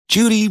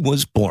Judy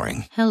was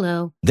boring.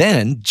 Hello.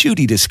 Then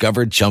Judy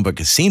discovered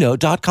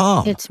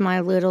ChumbaCasino.com. It's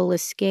my little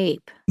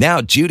escape. Now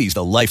Judy's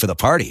the life of the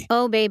party.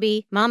 Oh,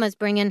 baby, mama's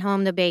bringing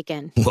home the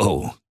bacon.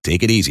 Whoa,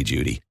 take it easy,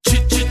 Judy.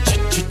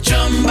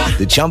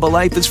 The Chumba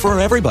life is for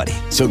everybody.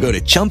 So go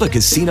to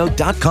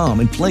ChumbaCasino.com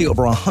and play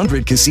over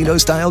 100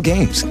 casino-style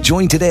games.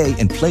 Join today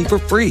and play for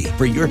free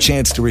for your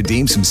chance to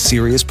redeem some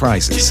serious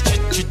prizes.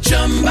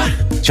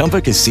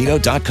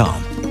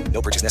 ChumbaCasino.com.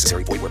 No purchase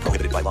necessary. Void where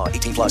prohibited by law.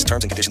 18 plus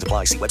terms and conditions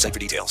apply. See website for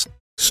details.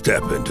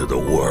 Step into the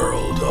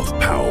world of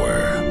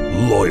power,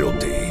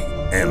 loyalty,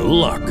 and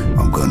luck.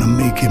 I'm gonna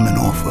make him an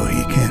offer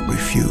he can't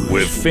refuse.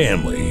 With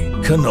family,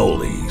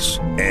 cannolis,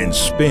 and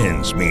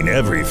spins mean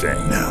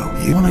everything. Now,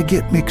 you wanna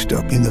get mixed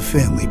up in the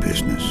family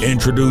business.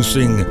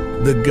 Introducing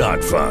The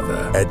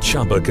Godfather at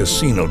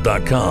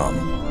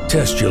ChumbaCasino.com.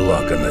 Test your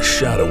luck in the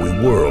shadowy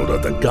world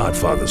of The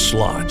Godfather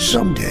slot.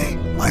 Someday,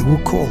 I will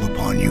call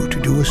upon you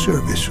to do a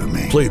service for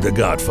me. Play The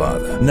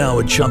Godfather now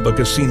at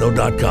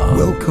ChumbaCasino.com.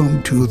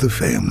 Welcome to the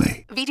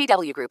family.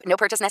 VGW Group. No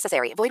purchase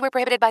necessary. Void where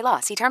prohibited by law.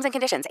 See terms and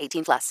conditions.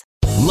 18 plus.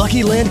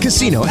 Lucky Land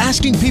Casino,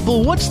 asking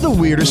people, what's the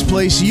weirdest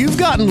place you've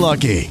gotten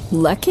lucky?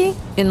 Lucky?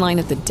 In line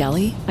at the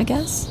deli, I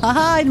guess?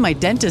 Aha, in my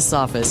dentist's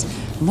office.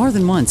 More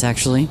than once,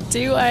 actually.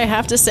 Do I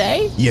have to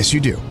say? Yes,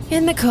 you do.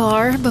 In the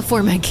car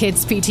before my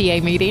kids'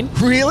 PTA meeting.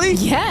 Really?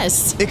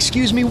 Yes.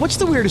 Excuse me, what's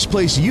the weirdest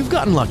place you've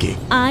gotten lucky?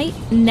 I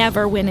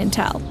never win and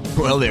tell.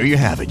 Well, there you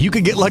have it. You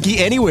can get lucky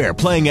anywhere,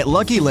 playing at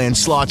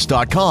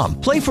LuckyLandSlots.com.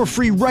 Play for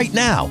free right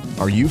now.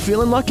 Are you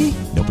feeling lucky?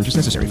 No purchase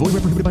necessary. Void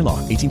where prohibited by law.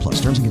 18 plus.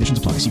 Terms and conditions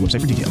apply. See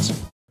website for details.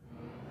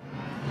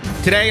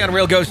 Today on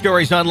Real Ghost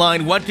Stories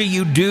Online, what do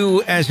you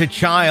do as a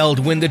child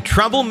when the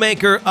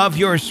troublemaker of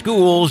your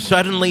school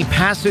suddenly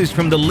passes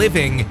from the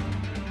living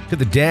to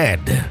the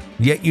dead,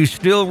 yet you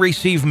still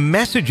receive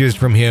messages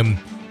from him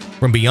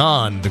from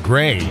beyond the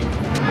grave?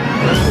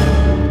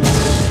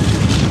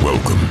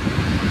 Welcome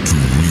to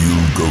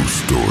Real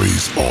Ghost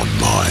Stories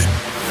Online.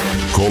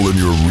 Call in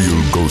your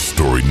real ghost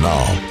story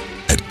now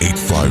at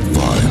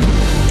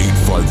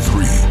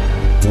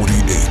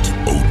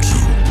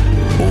 855-853-4802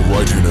 or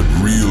write in at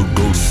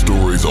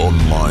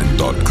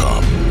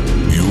realghoststoriesonline.com.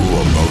 You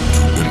are about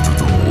to enter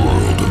the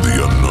world of the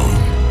unknown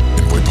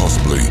and quite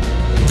possibly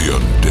the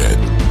undead.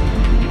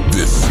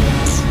 This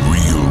is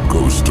Real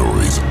Ghost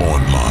Stories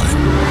Online.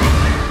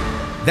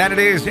 That it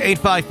is.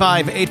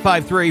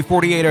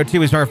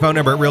 855-853-4802 is our phone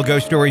number at Real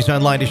Ghost Stories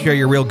Online to share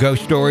your real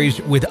ghost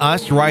stories with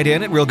us. Write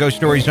in at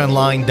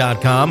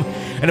realghoststoriesonline.com.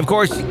 And, of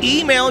course,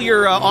 email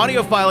your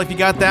audio file if you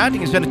got that. You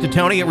can send it to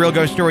Tony at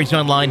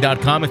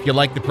realghoststoriesonline.com if you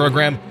like the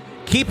program.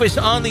 Keep us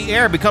on the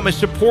air. Become a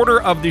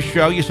supporter of the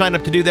show. You sign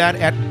up to do that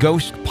at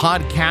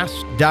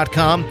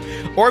ghostpodcast.com.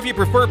 Or if you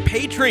prefer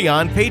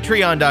Patreon,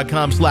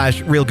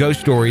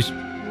 patreon.com/realghoststories.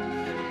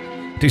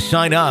 To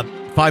sign up,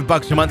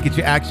 $5 a month gets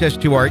you access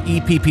to our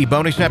EPP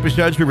bonus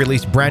episodes. We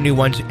release brand new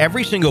ones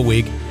every single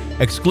week,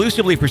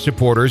 exclusively for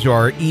supporters, or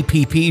our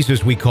EPPs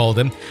as we call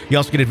them. You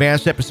also get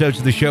advanced episodes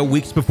of the show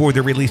weeks before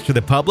they're released to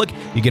the public.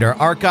 You get our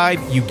archive,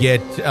 you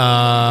get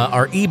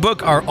our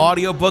ebook, our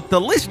audiobook.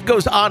 The list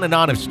goes on and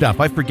on of stuff.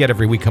 I forget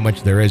every week how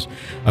much there is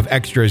of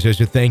extras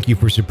as a thank you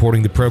for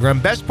supporting the program.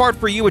 Best part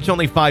for you, it's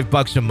only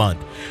 $5 a month.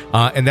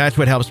 And that's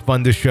what helps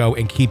fund the show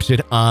and keeps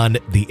it on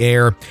the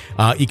air.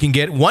 You can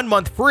get 1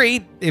 month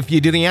free if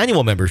you do the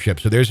annual membership.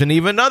 So there's an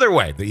even another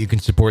way that you can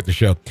support the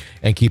show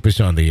and keep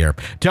us on the air.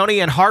 Tony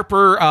and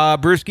Harper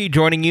Brewski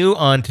joining you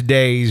on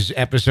today's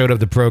episode of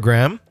the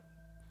program.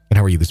 And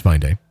how are you this fine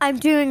day? I'm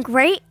doing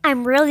great.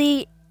 I'm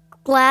really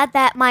glad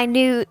that my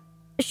new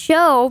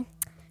show,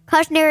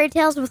 Cautionary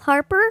Tales with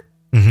Harper,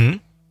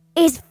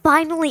 is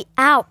finally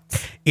out.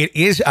 It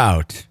is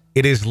out.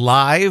 It is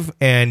live,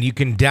 and you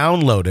can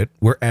download it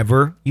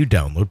wherever you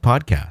download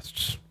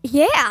podcasts.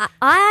 Yeah,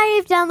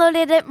 I've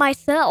downloaded it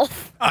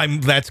myself.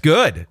 That's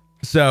good.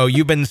 So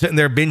you've been sitting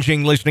there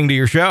binging, listening to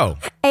your show.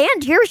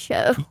 And your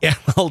show. Yeah,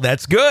 well,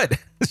 that's good.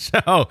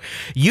 So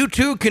you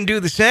too can do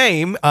the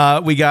same.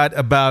 We got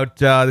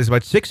there's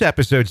about 6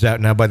 episodes out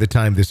now by the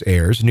time this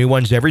airs. New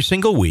ones every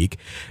single week.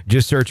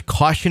 Just search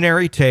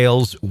Cautionary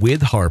Tales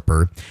with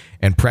Harper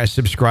and press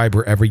subscribe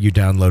wherever you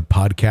download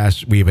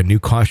podcasts. We have a new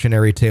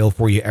cautionary tale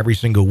for you every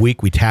single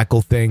week. We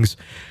tackle things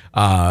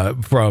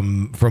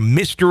from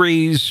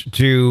mysteries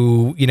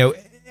to,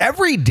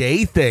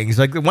 everyday things.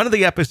 Like one of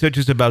the episodes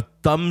is about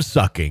thumb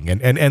sucking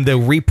and the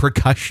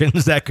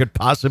repercussions that could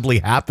possibly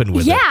happen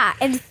with it. Yeah,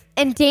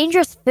 and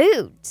dangerous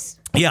foods.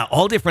 Yeah,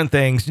 all different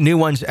things. New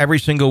ones every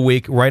single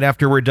week. Right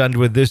after we're done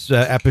with this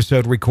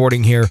episode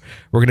recording here,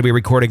 we're going to be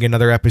recording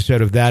another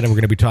episode of that, and we're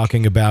going to be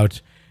talking about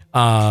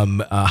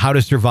how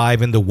to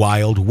survive in the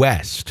Wild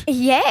West.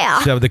 Yeah.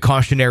 So the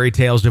cautionary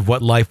tales of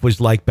what life was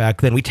like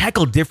back then. We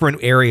tackle different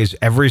areas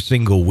every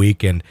single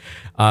week, and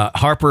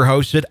Harper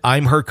hosts it.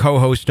 I'm her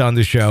co-host on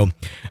the show,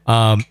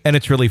 and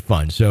it's really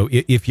fun. So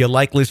if you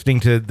like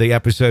listening to the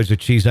episodes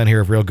that she's on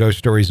here of Real Ghost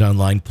Stories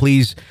Online,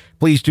 please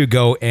do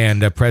go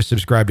and press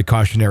subscribe to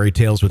Cautionary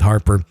Tales with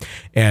Harper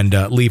and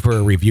leave her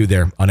a review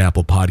there on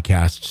Apple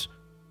Podcasts.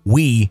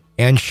 We,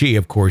 and she,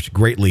 of course,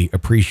 greatly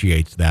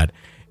appreciates that.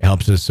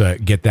 helps us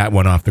get that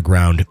one off the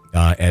ground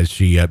as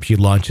she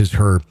launches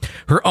her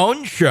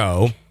own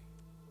show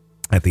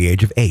at the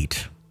age of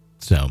 8.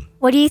 So,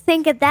 what do you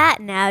think of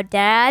that now,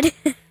 Dad?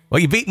 Well,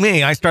 you beat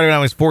me. I started when I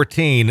was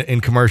 14 in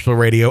commercial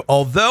radio.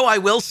 Although I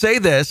will say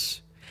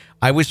this,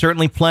 I was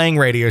certainly playing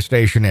radio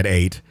station at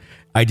 8.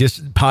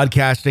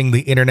 Podcasting,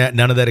 the internet,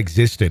 none of that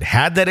existed.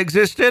 Had that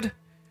existed,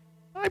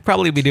 I'd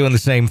probably be doing the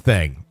same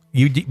thing.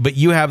 But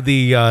you have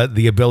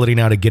the ability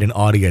now to get an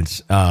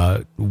audience,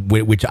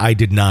 which I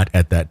did not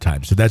at that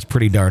time. So that's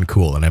pretty darn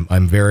cool, and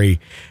I'm very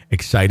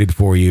excited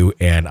for you.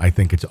 And I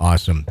think it's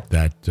awesome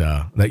that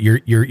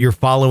you're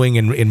following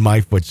in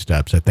my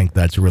footsteps. I think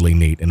that's really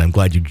neat, and I'm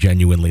glad you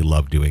genuinely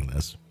love doing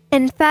this.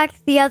 In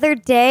fact, the other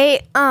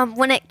day,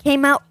 when it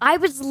came out, I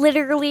was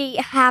literally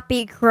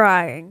happy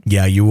crying.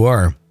 Yeah, you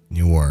were.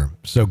 You were.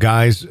 So,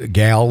 guys,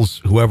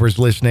 gals, whoever's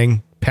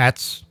listening,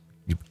 pets.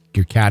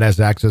 Your cat has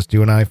access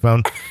to an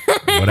iPhone,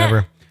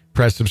 whatever.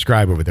 Press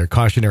subscribe over there.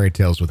 Cautionary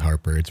Tales with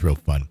Harper. It's real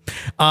fun.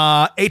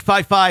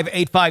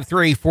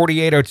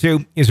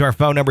 855-853-4802 is our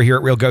phone number here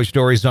at Real Ghost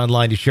Stories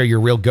Online to share your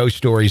real ghost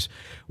stories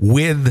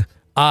with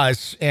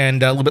us.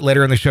 And a little bit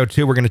later in the show,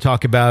 too, we're going to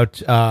talk about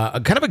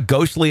a kind of a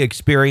ghostly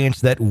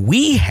experience that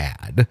we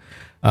had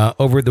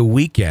over the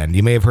weekend.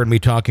 You may have heard me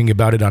talking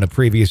about it on a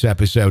previous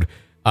episode.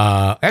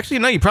 Actually,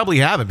 no, you probably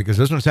haven't because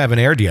those ones haven't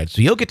aired yet.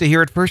 So you'll get to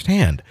hear it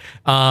firsthand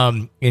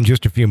in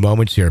just a few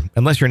moments here.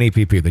 Unless you're an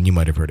EPP, then you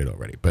might have heard it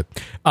already. But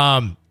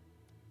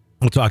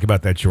we'll talk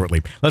about that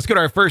shortly. Let's go to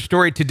our first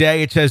story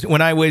today. It says,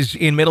 when I was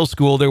in middle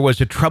school, there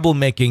was a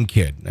troublemaking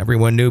kid.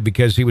 Everyone knew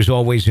because he was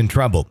always in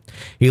trouble.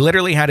 He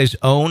literally had his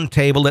own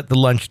table at the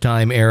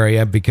lunchtime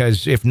area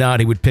because if not,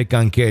 he would pick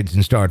on kids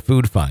and start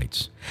food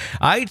fights.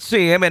 I'd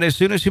see him, and as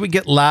soon as he would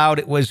get loud,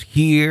 it was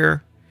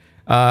here.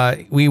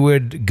 We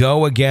would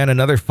go again.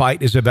 Another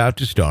fight is about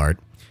to start.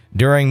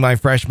 During my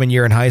freshman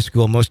year in high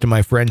school, most of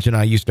my friends and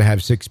I used to have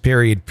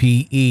 6-period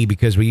PE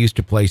because we used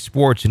to play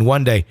sports. And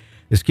one day,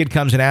 this kid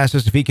comes and asks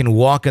us if he can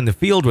walk in the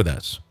field with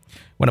us.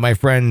 One of my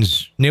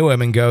friends knew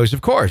him and goes,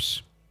 "Of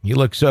course. You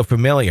look so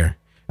familiar."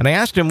 And I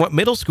asked him what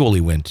middle school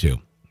he went to.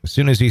 As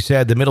soon as he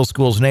said the middle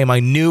school's name,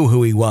 I knew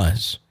who he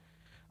was.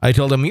 I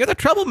told him, "You're the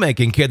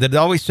troublemaking kid that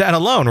always sat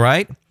alone,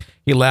 right?"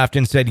 He laughed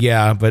and said,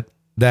 "Yeah, but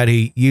that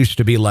he used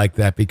to be like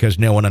that because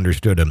no one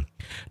understood him."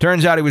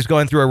 Turns out he was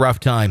going through a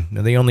rough time,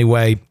 and the only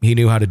way he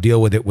knew how to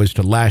deal with it was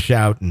to lash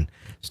out and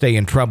stay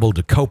in trouble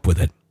to cope with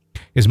it.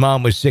 His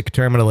mom was sick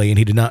terminally, and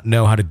he did not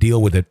know how to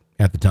deal with it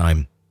at the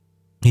time.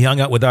 He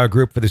hung out with our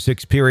group for the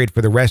 6th period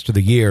for the rest of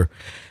the year.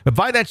 But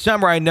by that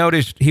summer, I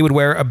noticed he would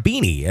wear a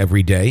beanie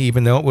every day,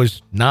 even though it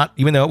was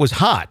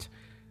hot.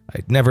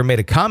 I'd never made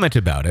a comment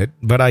about it,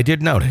 but I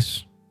did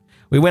notice.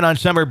 We went on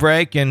summer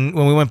break, and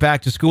when we went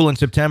back to school in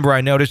September, I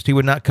noticed he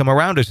would not come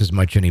around us as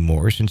much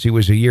anymore. Since he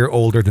was a year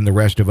older than the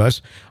rest of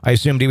us, I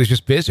assumed he was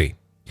just busy.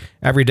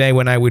 Every day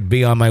when I would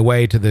be on my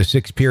way to the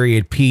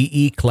 6-period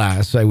PE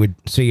class, I would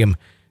see him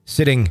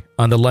sitting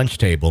on the lunch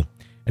table,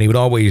 and he would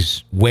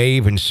always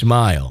wave and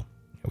smile.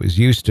 I was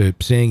used to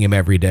seeing him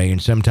every day,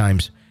 and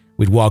sometimes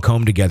we'd walk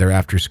home together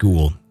after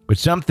school. But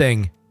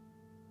something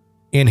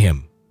in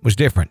him was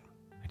different.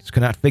 I just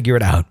could not figure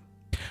it out.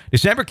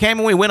 December came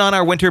and we went on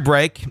our winter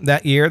break.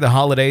 That year, the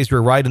holidays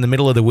were right in the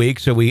middle of the week,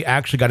 so we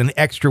actually got an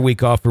extra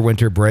week off for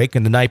winter break.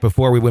 And the night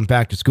before we went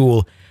back to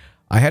school,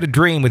 I had a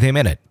dream with him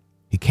in it.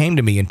 He came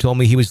to me and told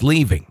me he was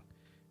leaving.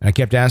 And I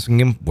kept asking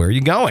him, "Where are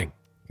you going?"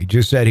 He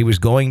just said he was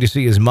going to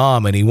see his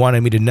mom, and he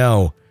wanted me to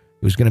know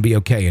it was going to be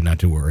okay and not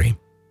to worry.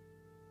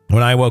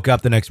 When I woke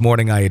up the next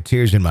morning, I had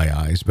tears in my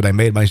eyes, but I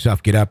made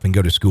myself get up and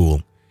go to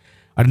school.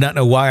 I did not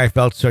know why I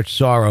felt such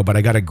sorrow, but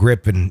I got a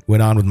grip and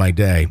went on with my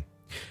day.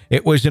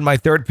 It was in my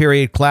 3rd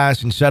period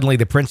class, and suddenly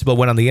the principal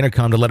went on the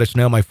intercom to let us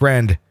know my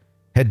friend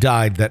had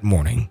died that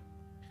morning.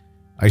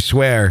 I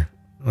swear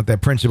what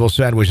that principal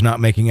said was not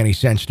making any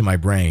sense to my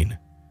brain.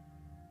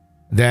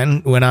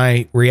 Then, when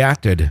I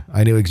reacted,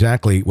 I knew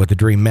exactly what the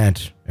dream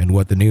meant and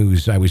what the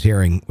news I was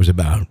hearing was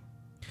about.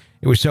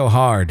 It was so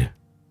hard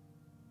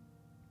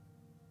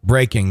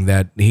breaking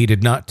that he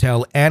did not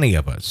tell any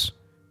of us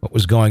what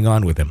was going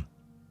on with him.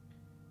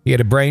 He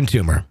had a brain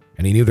tumor,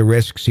 and he knew the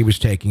risks he was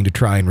taking to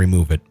try and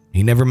remove it.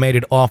 He never made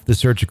it off the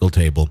surgical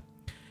table.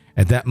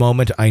 At that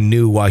moment, I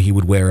knew why he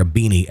would wear a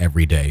beanie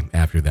every day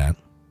after that.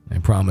 I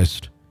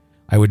promised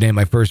I would name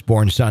my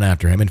firstborn son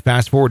after him. And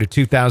fast forward to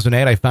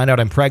 2008, I found out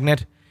I'm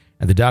pregnant,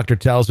 and the doctor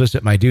tells us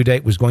that my due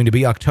date was going to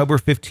be October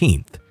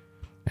 15th.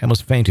 I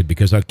almost fainted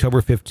because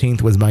October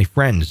 15th was my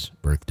friend's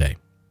birthday.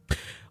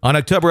 On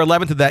October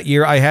 11th of that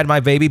year, I had my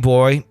baby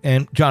boy,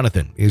 and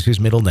Jonathan is his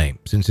middle name,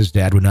 since his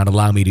dad would not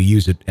allow me to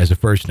use it as a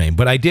first name.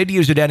 But I did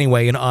use it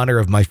anyway in honor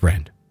of my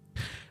friend.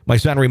 My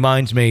son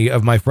reminds me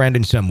of my friend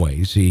in some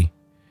ways. He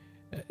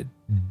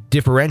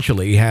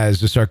differentially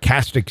has a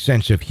sarcastic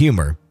sense of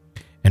humor,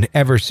 and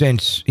ever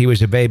since he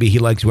was a baby, he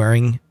likes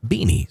wearing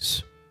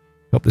beanies.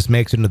 Hope this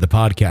makes it into the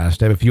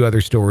podcast. I have a few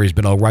other stories,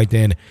 but I'll write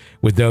in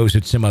with those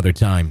at some other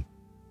time.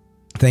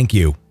 Thank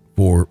you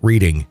for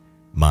reading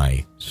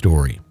my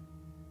story.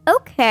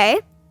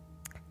 Okay.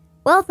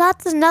 Well,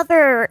 that's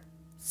another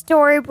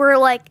story where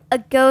like a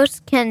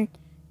ghost can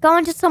go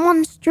into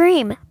someone's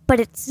dream, but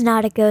it's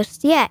not a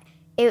ghost yet.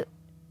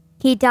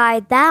 He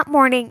died that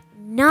morning,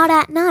 not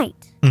at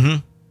night.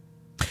 Mm-hmm.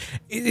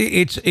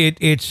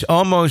 It's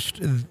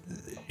almost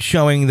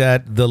showing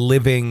that the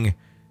living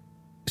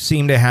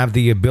seem to have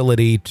the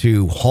ability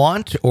to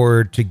haunt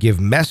or to give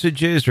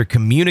messages or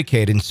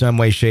communicate in some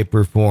way, shape,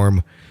 or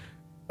form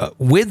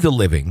with the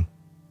living,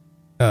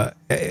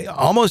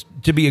 almost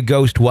to be a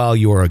ghost while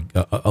you're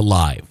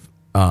alive,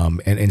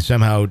 and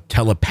somehow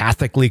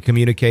telepathically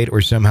communicate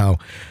or somehow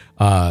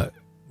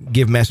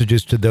give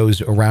messages to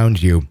those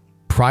around you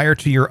prior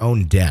to your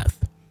own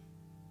death.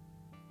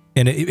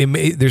 And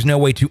there's no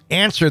way to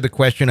answer the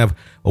question of,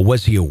 well,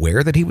 was he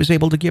aware that he was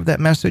able to give that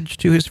message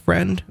to his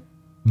friend?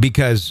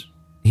 Because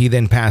he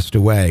then passed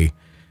away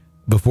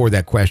before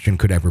that question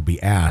could ever be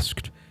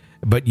asked.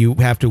 But you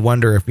have to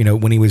wonder if,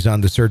 when he was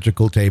on the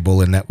surgical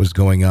table and that was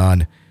going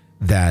on,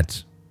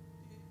 that,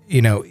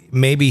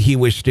 maybe he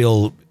was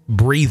still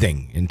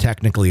breathing and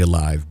technically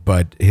alive,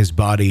 but his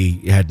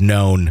body had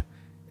known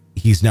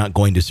he's not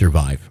going to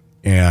survive.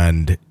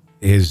 And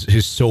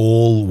his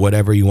soul,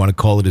 whatever you want to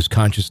call it, his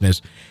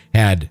consciousness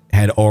had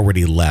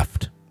already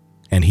left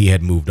and he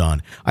had moved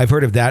on. I've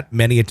heard of that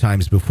many a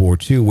times before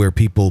too, where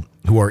people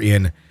who are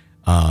in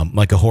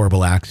like a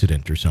horrible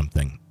accident or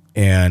something,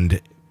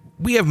 and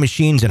we have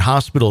machines in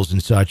hospitals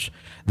and such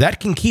that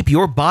can keep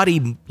your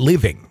body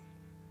living,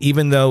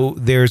 even though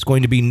there's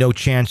going to be no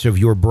chance of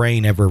your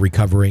brain ever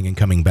recovering and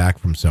coming back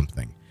from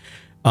something.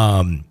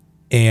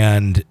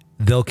 And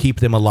they'll keep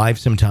them alive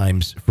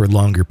sometimes for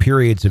longer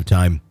periods of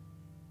time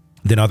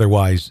than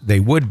otherwise they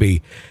would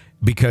be,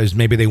 because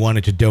maybe they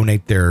wanted to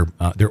donate their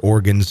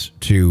organs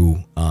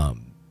to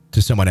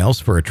someone else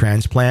for a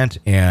transplant,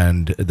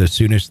 and the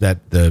soonest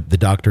that the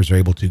doctors are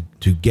able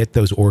to get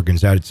those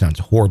organs out, it sounds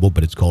horrible,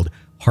 but it's called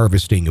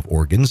harvesting of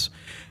organs.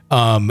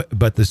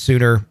 But the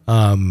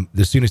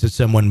soonest that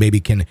someone maybe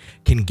can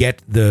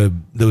get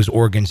those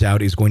organs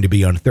out is going to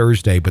be on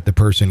Thursday, but the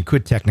person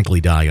could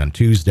technically die on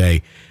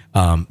Tuesday.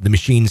 The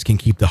machines can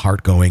keep the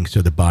heart going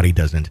so the body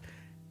doesn't,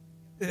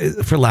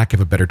 for lack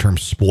of a better term,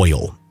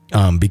 spoil,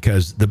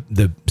 because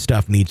the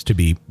stuff needs to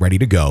be ready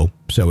to go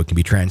so it can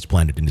be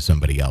transplanted into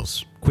somebody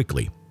else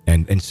quickly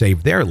and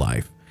save their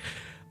life.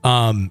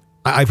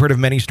 I've heard of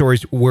many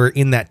stories where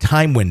in that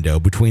time window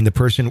between the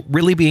person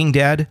really being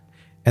dead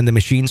and the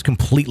machines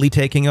completely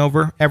taking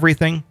over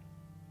everything,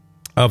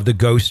 of the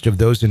ghost of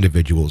those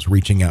individuals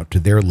reaching out to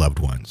their loved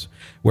ones,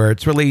 where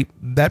it's really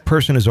that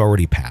person has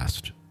already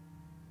passed,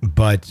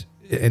 but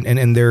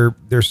and their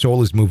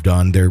soul has moved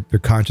on, their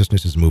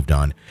consciousness has moved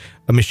on.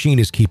 A machine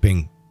is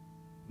keeping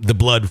the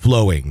blood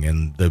flowing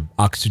and the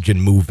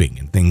oxygen moving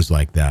and things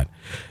like that,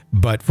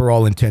 but for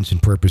all intents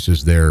and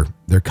purposes, their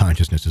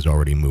consciousness has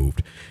already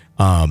moved.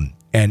 And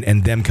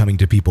them coming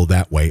to people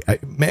that way,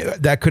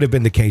 that could have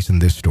been the case in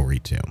this story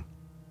too.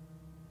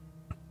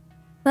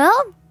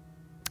 Well,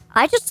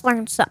 I just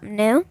learned something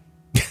new.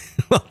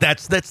 Well,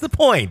 that's the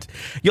point.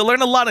 You'll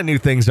learn a lot of new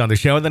things on the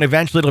show, and then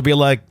eventually it'll be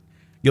like,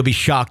 you'll be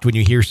shocked when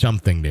you hear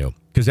something new,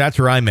 because that's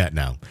where I'm at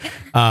now.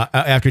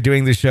 After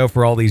doing this show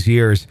for all these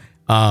years,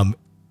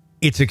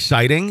 it's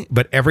exciting,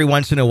 but every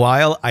once in a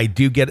while, I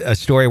do get a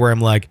story where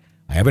I'm like,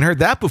 I haven't heard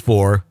that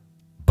before,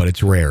 but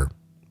it's rare.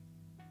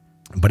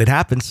 But it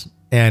happens,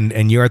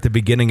 and you're at the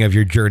beginning of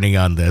your journey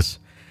on this.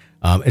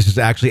 This is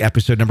actually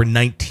episode number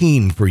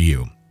 19 for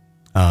you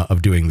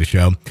of doing the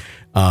show,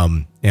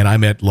 and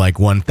I'm at like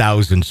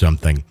 1,000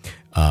 something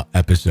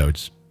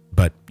episodes,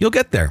 but you'll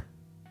get there.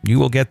 You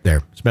will get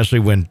there, especially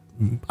when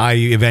I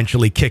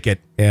eventually kick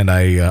it and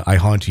I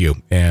haunt you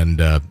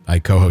and I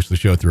co-host the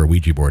show through a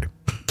Ouija board.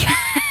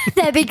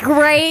 That'd be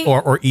great.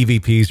 Or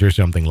EVPs or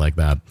something like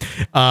that.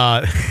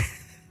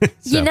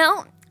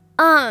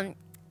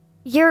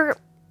 You're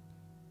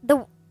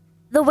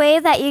the way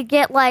that you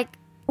get like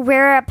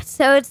rare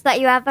episodes that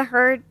you haven't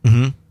heard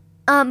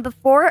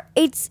before.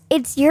 It's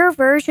your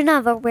version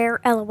of a rare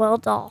LOL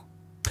doll.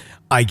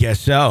 I guess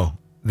so.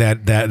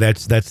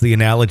 That's the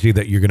analogy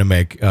that you're going to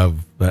make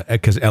of,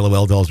 because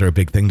LOL dolls are a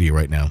big thing to you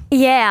right now.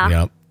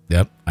 Yeah.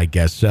 Yep. I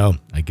guess so.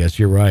 I guess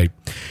you're right.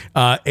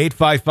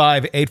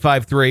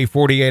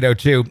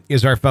 855-853-4802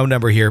 is our phone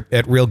number here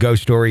at Real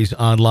Ghost Stories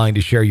Online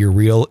to share your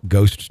real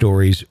ghost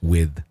stories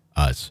with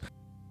us.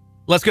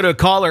 Let's go to a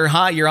caller.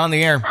 Hi, you're on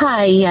the air.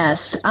 Hi, yes.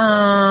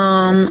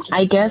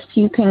 I guess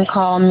you can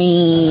call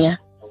me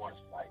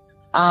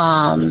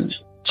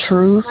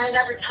Truth.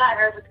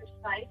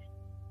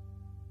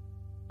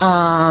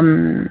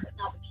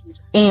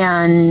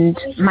 And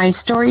my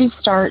story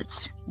starts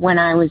when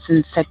I was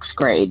in 6th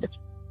grade.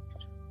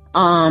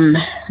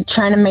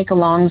 Trying to make a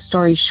long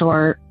story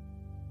short,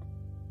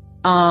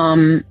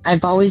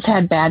 I've always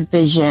had bad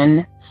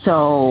vision,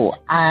 so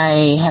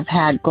I have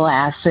had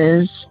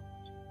glasses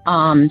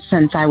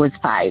since I was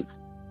 5.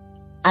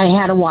 I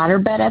had a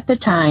waterbed at the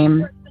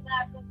time,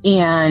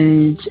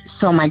 and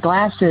so my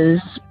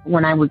glasses,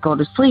 when I would go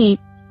to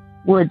sleep,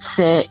 would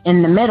sit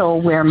in the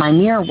middle where my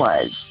mirror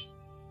was.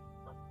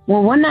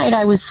 Well, one night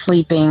I was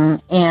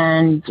sleeping,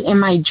 and in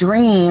my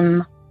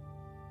dream,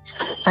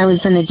 I was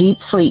in a deep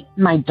sleep.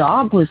 My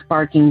dog was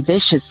barking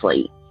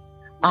viciously.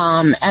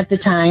 At the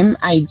time,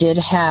 I did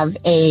have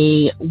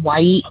a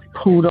white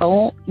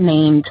poodle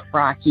named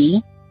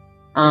Rocky.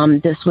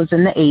 This was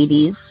in the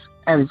 80s.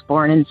 I was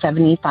born in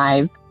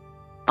 75.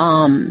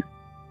 And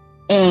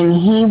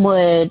he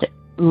would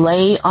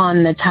lay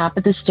on the top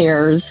of the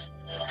stairs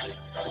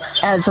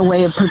as a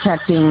way of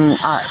protecting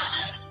us.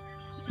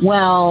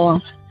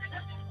 Well,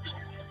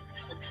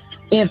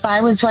 if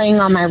I was laying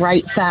on my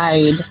right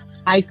side,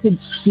 I could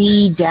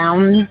see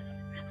down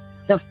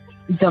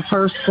the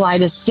first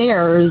flight of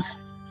stairs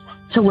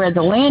to where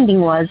the landing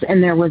was,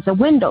 and there was a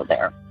window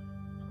there.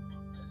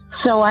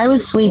 So I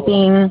was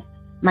sleeping.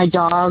 My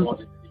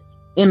dog,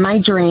 in my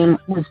dream,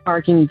 was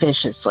barking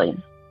viciously.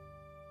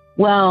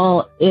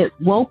 Well, it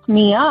woke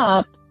me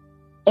up,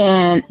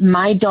 and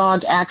my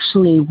dog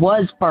actually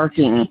was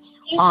barking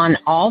on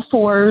all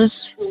fours,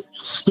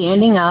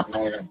 standing up,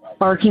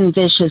 barking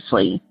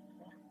viciously.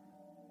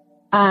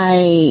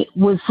 I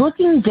was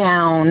looking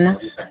down.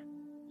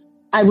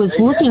 I was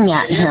looking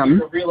at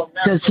him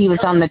because he was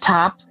on the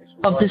top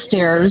of the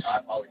stairs,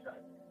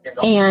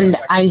 and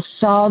I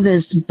saw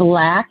this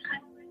black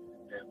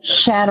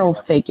shadow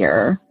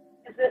figure.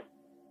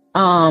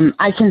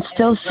 I can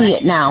still see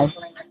it now.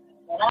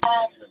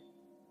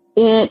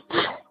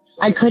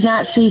 I could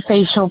not see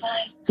facial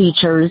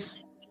features,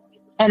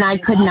 and I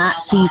could not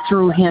see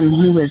through him.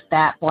 He was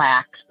that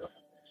black.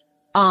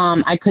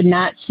 I could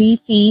not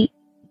see feet,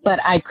 but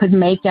I could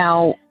make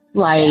out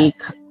like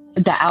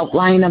the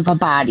outline of a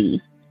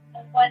body.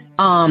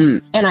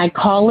 And I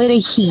call it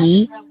a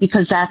he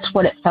because that's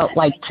what it felt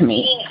like to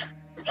me.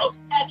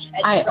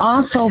 I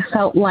also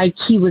felt like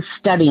he was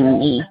studying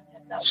me.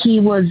 He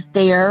was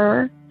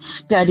there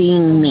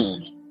studying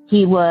me.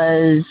 He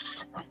was,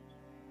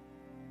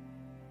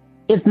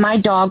 if my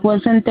dog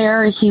wasn't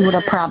there, he would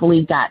have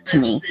probably got to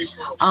me.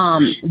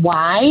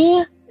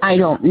 Why? I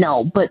don't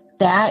know, but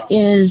that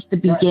is the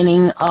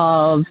beginning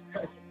of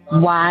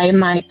why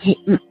my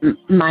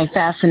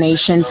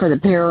fascination for the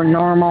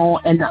paranormal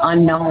and the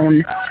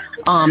unknown,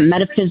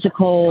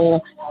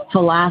 metaphysical,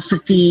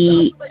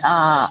 philosophy,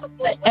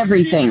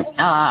 everything,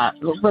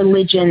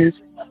 religions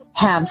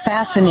have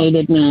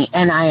fascinated me,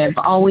 and I have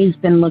always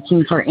been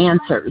looking for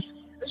answers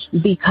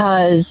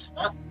because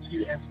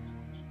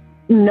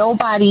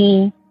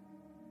nobody,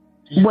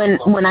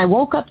 when I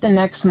woke up the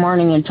next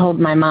morning and told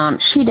my mom,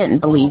 she didn't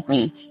believe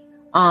me.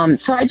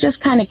 So I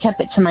just kind of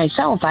kept it to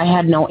myself. I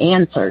had no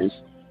answers.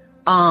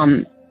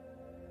 And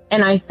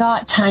I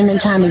thought time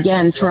and time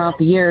again throughout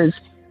the years,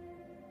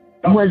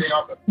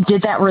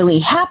 did that really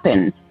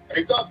happen?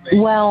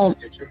 Well,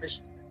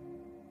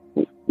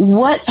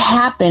 what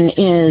happened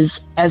is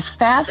as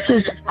fast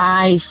as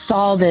I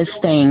saw this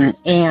thing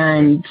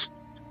and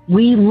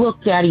we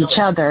looked at each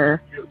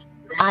other,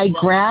 I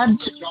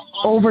grabbed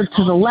over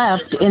to the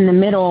left in the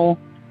middle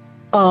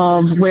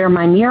of where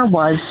my mirror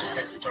was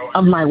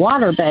of my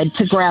waterbed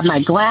to grab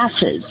my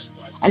glasses.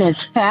 And as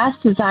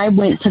fast as I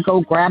went to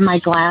go grab my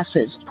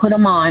glasses, put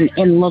them on,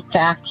 and look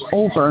back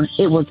over,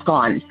 it was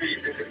gone.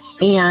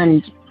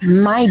 And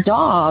my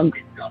dog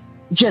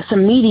just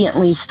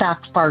immediately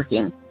stopped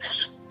barking.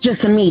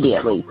 Just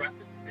immediately.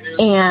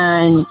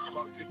 And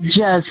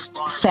just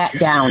sat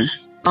down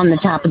on the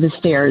top of the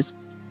stairs.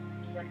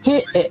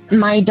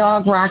 My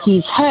dog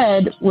Rocky's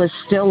head was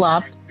still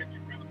up,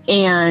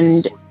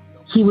 and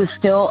he was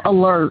still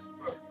alert,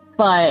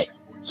 but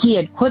he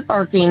had quit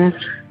barking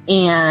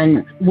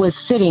and was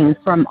sitting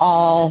from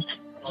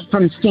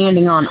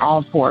standing on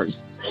all fours.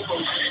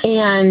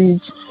 And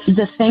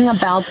the thing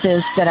about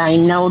this that I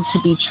know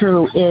to be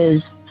true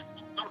is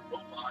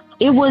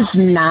it was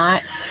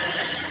not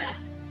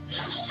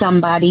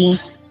somebody.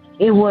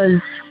 It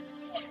was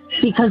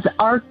because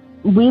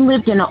we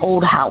lived in an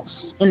old house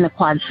in the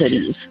Quad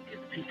Cities.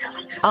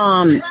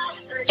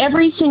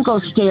 Every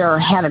single stair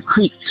had a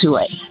creak to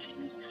it.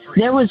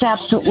 There was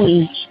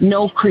absolutely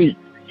no creak.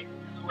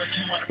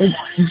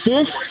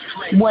 This,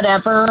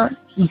 whatever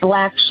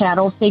black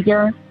shadow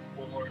figure,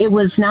 it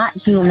was not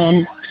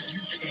human.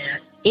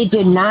 It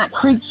did not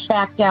creep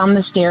back down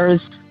the stairs.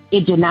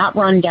 It did not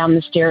run down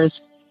the stairs.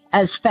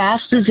 As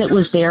fast as it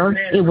was there,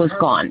 it was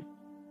gone.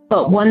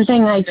 But one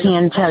thing I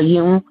can tell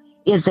you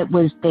is it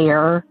was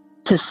there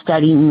to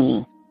study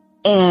me.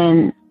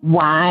 And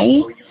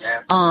why?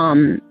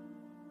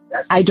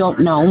 I don't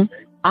know.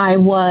 I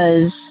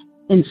was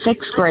in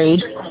 6th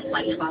grade.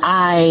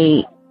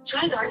 I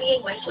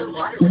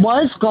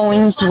was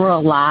going through a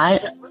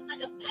lot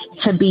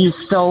to be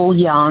so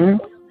young,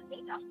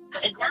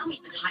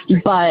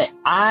 but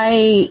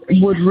I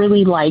would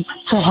really like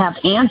to have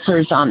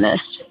answers on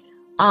this.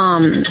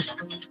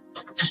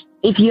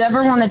 If you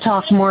ever want to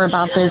talk more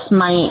about this,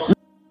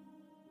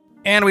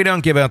 and we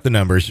don't give out the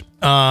numbers.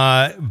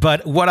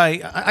 But what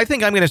I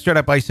think I'm going to start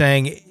out by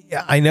saying,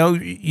 I know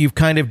you've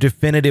kind of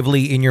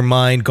definitively in your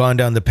mind gone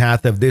down the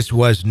path of this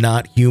was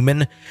not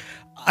human.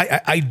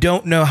 I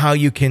don't know how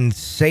you can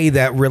say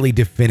that really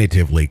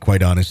definitively,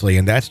 quite honestly.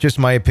 And that's just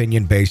my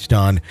opinion based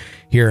on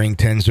hearing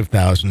tens of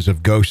thousands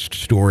of ghost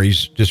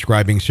stories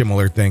describing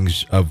similar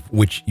things of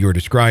which you're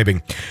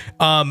describing.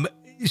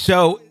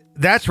 So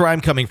that's where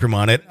I'm coming from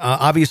on it.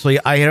 Obviously,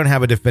 I don't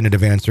have a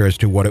definitive answer as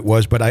to what it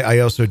was, but I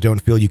also don't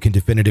feel you can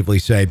definitively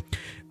say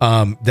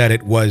that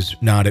it was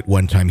not at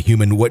one time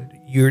human.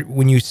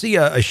 When you see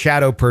a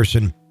shadow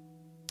person,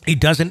 it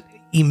doesn't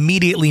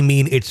immediately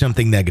mean it's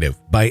something negative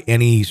by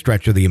any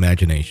stretch of the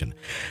imagination.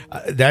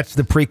 That's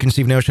the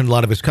preconceived notion a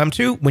lot of us come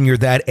to when you're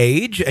that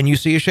age and you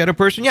see a shadow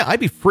person. Yeah, I'd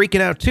be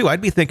freaking out too.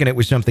 I'd be thinking it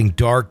was something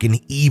dark and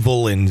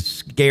evil and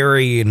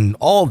scary and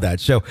all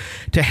that. So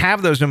to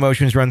have those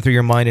emotions run through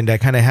your mind and to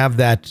kind of have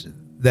that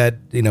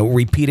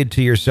repeated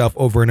to yourself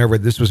over and over,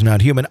 this was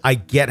not human. I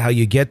get how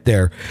you get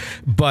there,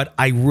 but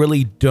I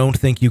really don't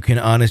think you can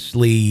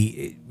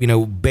honestly,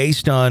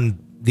 based on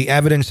the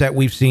evidence that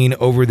we've seen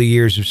over the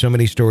years of so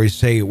many stories,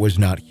 say it was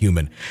not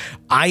human.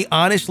 I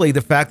honestly, the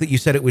fact that you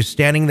said it was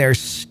standing there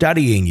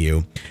studying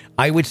you,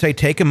 I would say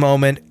take a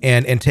moment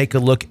and take a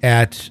look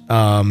at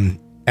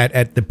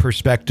the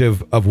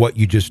perspective of what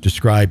you just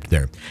described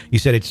there. You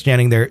said it's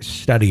standing there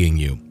studying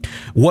you.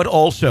 What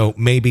also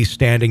may be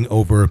standing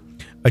over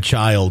a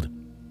child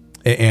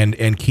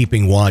and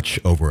keeping watch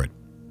over it?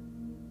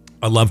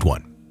 A loved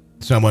one.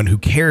 Someone who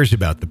cares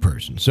about the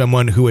person,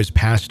 someone who has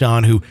passed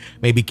on, who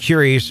may be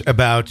curious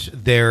about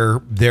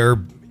their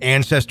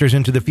ancestors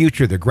into the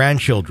future, their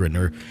grandchildren,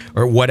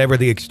 or whatever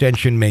the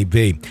extension may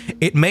be.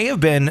 It may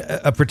have been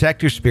a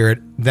protector spirit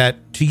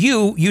that to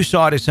you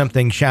saw it as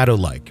something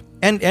shadow-like,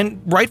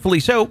 and rightfully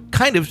so,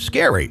 kind of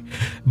scary,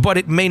 but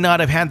it may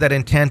not have had that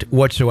intent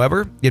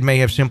whatsoever. It may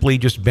have simply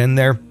just been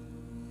there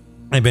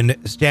and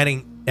been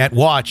standing at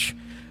watch,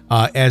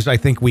 as I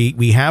think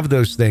we have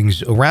those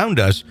things around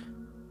us.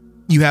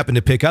 You happen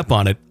to pick up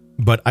on it,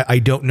 but I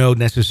don't know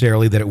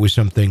necessarily that it was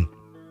something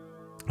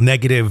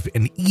negative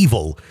and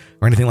evil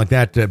or anything like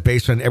that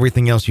based on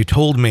everything else you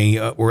told me,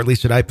 or at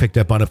least that I picked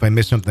up on. If I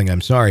missed something, I'm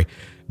sorry.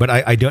 But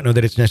I don't know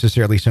that it's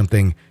necessarily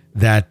something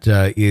that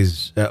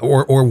is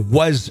or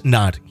was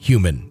not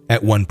human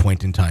at one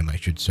point in time, I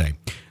should say.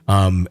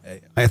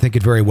 I think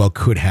it very well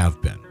could have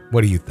been.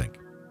 What do you think?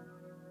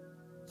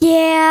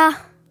 Yeah.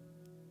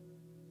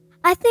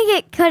 I think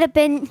it could have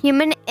been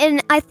human,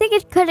 and I think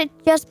it could have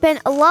just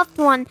been a loved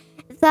one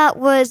that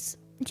was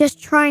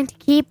just trying to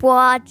keep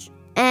watch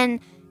and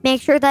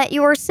make sure that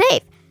you were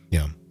safe.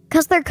 Yeah.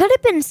 Because there could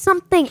have been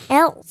something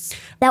else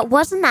that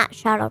wasn't that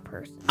shadow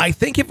person. I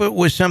think if it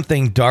was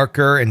something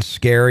darker and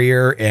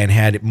scarier and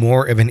had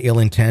more of an ill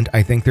intent,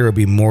 I think there would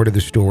be more to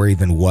the story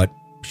than what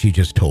she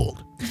just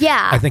told.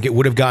 Yeah. I think it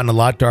would have gotten a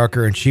lot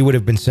darker, and she would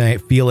have been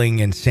feeling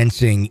and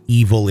sensing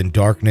evil and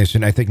darkness,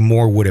 and I think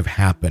more would have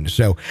happened.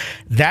 So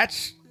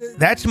that's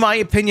my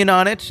opinion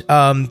on it.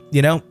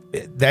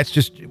 That's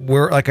just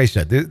where, like I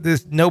said,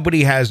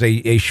 nobody has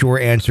a sure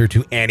answer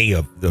to any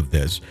of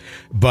this.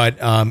 But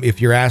if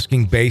you're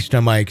asking based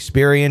on my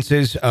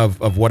experiences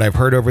of what I've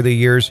heard over the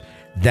years,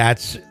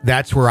 that's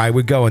where I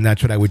would go, and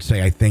that's what I would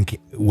say I think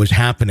was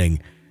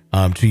happening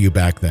to you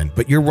back then.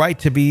 But you're right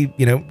to be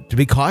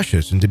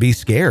cautious and to be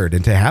scared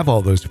and to have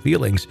all those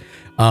feelings.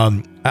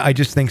 I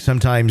just think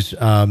sometimes,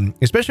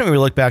 especially when we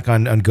look back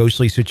on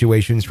ghostly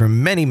situations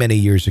from many, many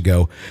years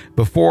ago,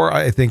 before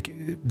I think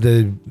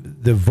the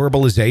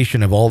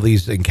verbalization of all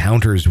these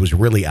encounters was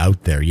really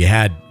out there. You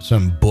had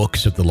some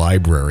books at the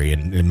library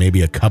and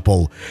maybe a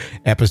couple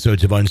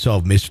episodes of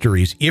Unsolved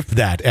Mysteries, if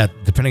that,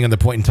 depending on the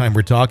point in time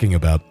we're talking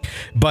about.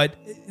 But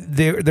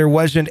there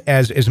wasn't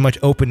as much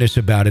openness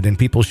about it, and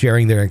people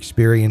sharing their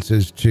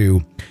experiences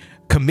to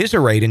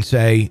commiserate and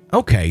say,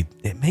 okay,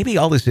 maybe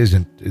all this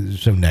isn't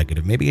so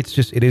negative. Maybe it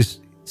is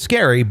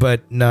scary,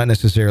 but not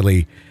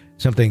necessarily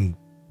something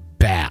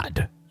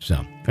bad.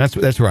 So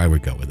that's where I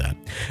would go with that.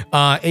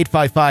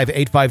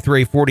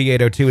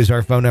 855-853-4802 is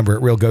our phone number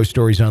at Real Ghost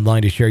Stories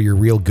Online to share your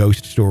real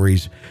ghost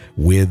stories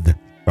with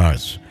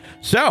us.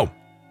 So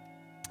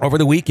over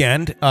the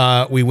weekend,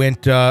 we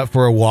went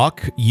for a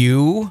walk.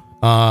 You,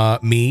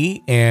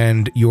 me,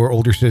 and your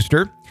older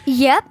sister.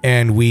 Yep.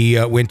 And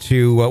we went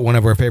to one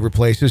of our favorite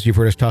places. You've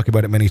heard us talk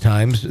about it many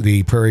times,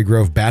 the Prairie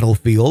Grove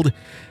Battlefield,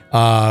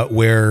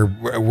 where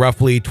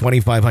roughly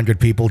 2,500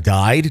 people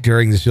died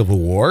during the Civil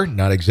War.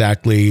 Not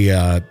exactly,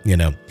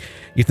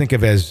 you think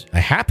of as a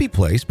happy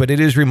place, but it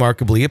is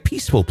remarkably a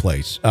peaceful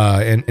place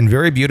and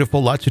very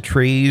beautiful. Lots of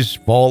trees.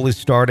 Fall is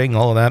starting,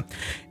 all of that.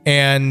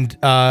 And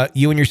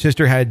you and your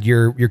sister had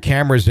your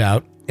cameras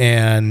out,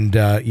 and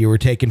you were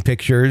taking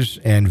pictures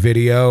and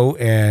video,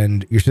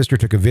 and your sister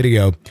took a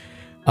video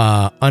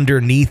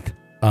underneath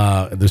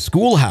the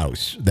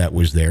schoolhouse that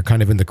was there,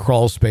 kind of in the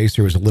crawl space.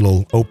 There was a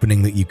little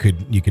opening that you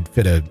could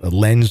fit a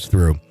lens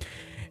through.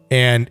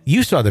 And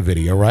you saw the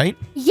video, right?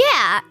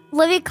 Yeah.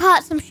 Livy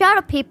caught some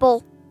shadow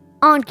people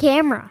on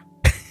camera.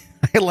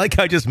 I like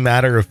how just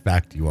matter of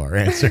fact you are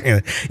answering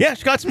it. Yeah,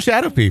 she caught some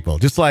shadow people.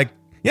 Just like,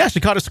 Yeah,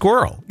 she caught a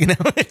squirrel.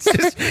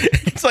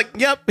 It's like,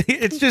 yep.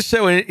 It's just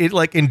so it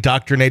like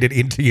indoctrinated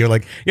into you.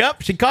 Like,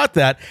 yep, she caught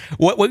that.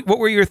 What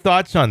were your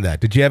thoughts on that?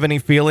 Did you have any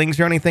feelings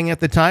or anything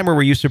at the time, or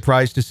were you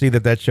surprised to see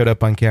that showed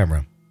up on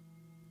camera?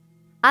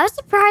 I was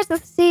surprised to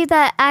see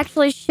that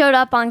actually showed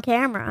up on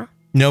camera.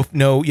 No,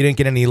 you didn't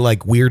get any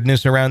like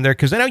weirdness around there,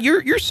 because I know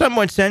you're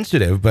somewhat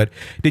sensitive. But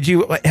did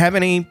you have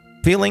any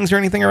feelings or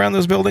anything around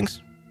those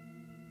buildings?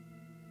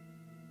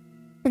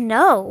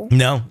 No,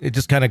 it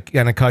just kind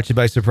of caught you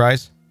by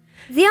surprise.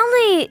 The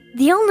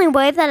only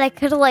way that I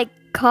could have like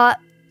caught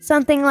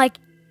something like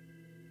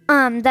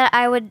that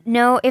I would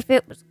know if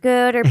it was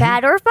good or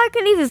bad, or if I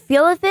could even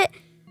feel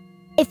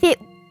if it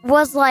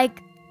was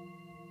like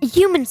a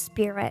human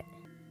spirit.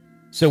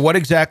 So what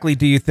exactly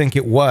do you think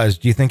it was?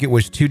 Do you think it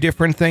was two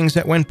different things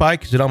that went by?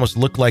 Because it almost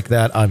looked like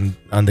that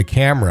on the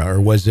camera.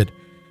 Or was it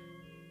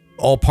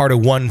all part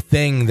of one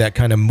thing that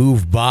kind of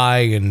moved by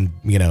and,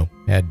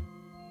 had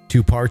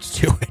two parts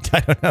to it?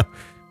 I don't know.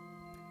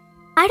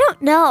 I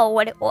don't know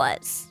what it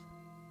was.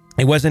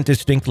 It wasn't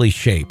distinctly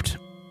shaped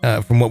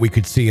from what we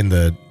could see in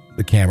the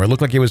camera. It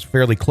looked like it was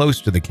fairly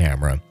close to the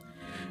camera.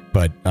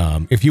 But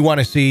if you want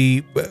to see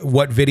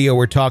what video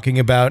we're talking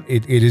about,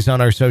 it is on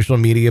our social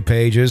media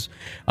pages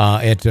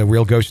at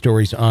Real Ghost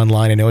Stories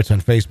Online. I know it's on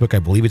Facebook. I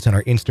believe it's on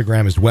our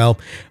Instagram as well.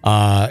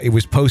 It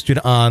was posted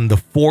on the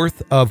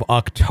 4th of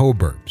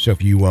October. So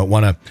if you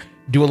want to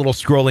do a little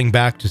scrolling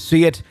back to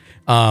see it,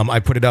 I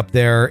put it up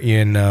there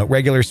in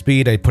regular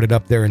speed. I put it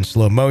up there in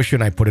slow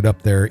motion. I put it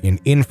up there in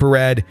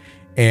infrared.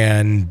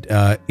 And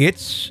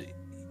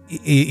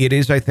it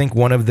is, I think,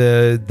 one of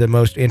the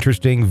most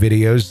interesting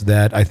videos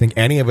that I think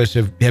any of us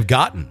have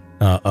gotten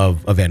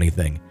of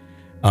anything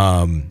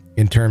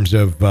in terms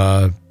of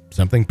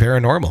something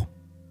paranormal.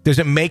 Does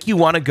it make you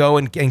want to go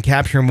and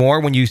capture more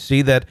when you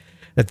see that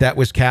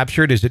was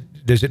captured?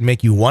 Does it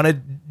make you want to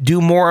do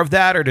more of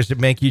that, or does it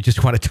make you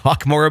just want to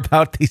talk more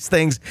about these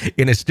things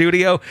in a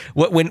studio?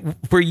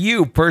 For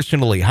you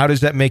personally, how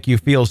does that make you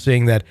feel,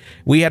 seeing that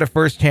we had a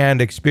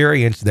firsthand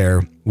experience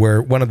there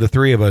where one of the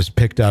three of us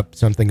picked up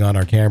something on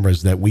our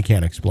cameras that we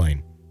can't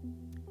explain?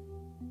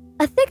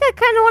 I think I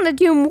kind of want to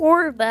do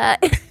more of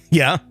that.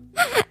 Yeah?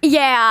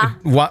 Yeah.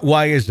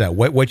 Why is that?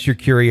 What's your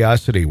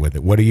curiosity with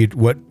it? What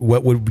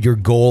would your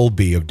goal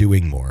be of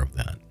doing more of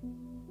that?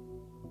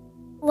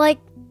 Like,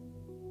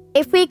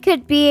 if we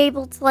could be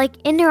able to like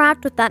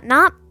interact with that,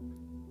 not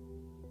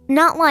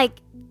like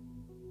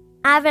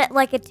have it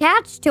like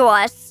attached to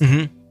us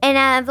and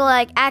have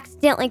like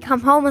accidentally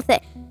come home with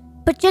it,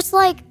 but just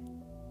like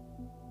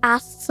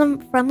ask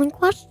some friendly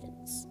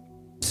questions.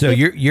 So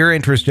you're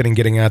interested in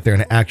getting out there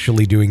and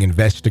actually doing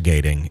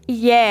investigating?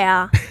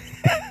 Yeah.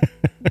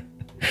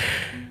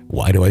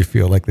 Why do I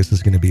feel like this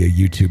is going to be a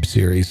YouTube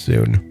series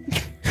soon?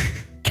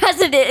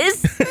 Because it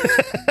is.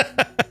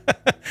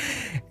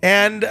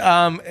 And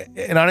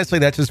honestly,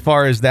 that's as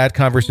far as that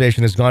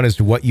conversation has gone as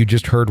to what you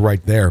just heard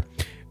right there.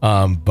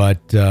 But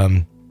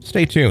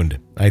stay tuned.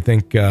 I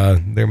think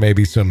there may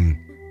be some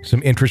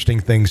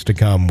interesting things to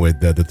come with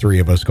the three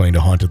of us going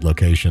to haunted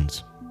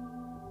locations.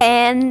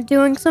 And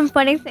doing some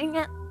funny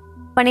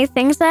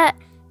things at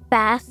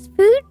fast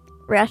food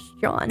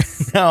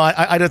restaurants. No,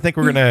 I don't think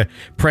we're going to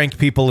prank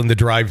people in the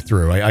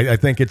drive-thru. I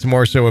think it's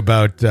more so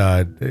about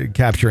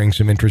capturing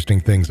some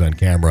interesting things on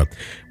camera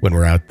when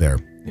we're out there.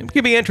 It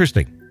could be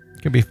interesting.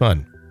 It could be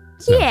fun.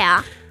 So,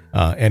 yeah.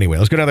 Anyway,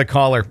 let's go to another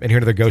caller and hear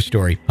another ghost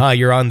story. Hi,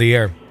 you're on the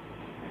air.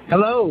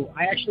 Hello.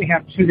 I actually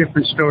have two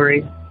different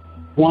stories.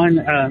 One,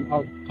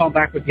 I'll call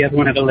back with the other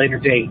one at a later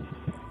date.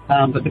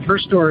 But the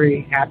first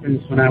story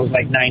happens when I was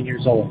like 9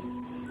 years old.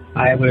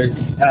 I was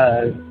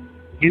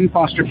in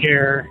foster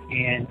care,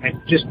 and I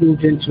just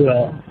moved into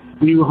a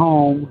new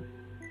home,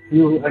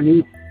 or a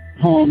new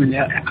home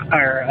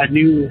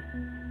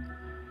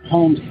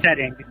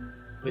setting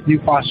with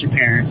new foster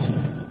parents.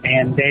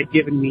 And they had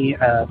given me,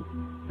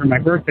 for my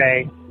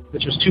birthday,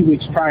 which was 2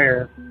 weeks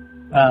prior,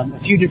 a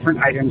few different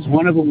items.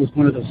 One of them was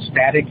one of those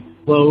static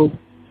globe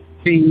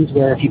things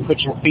where if you put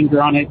your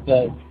finger on it,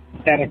 the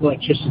static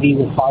electricity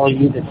will follow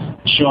you, that's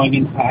showing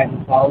inside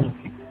and follow you.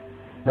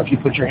 Or if you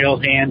put your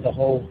hand, the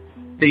whole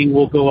thing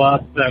will go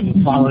up,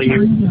 will follow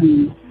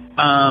you.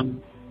 I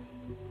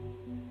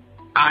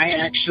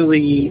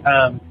actually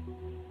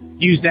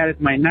used that as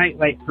my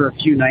nightlight for a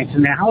few nights.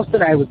 And the house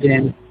that I was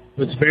in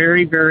was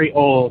very, very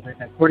old.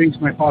 And according to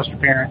my foster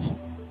parents,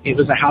 it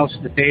was a house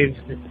that the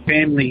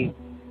family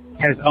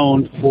has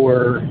owned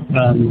for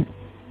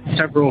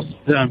several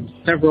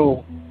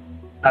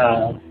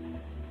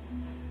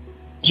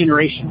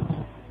generations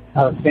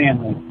of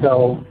family.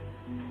 So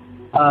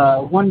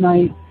one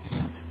night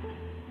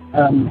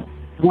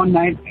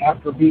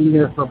after being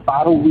there for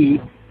about a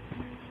week,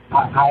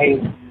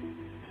 I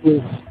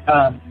was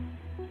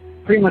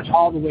pretty much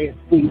all the way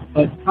asleep,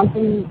 but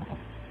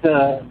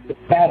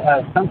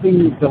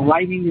the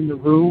lighting in the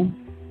room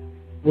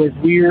was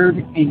weird,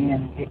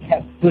 and it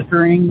kept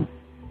flickering,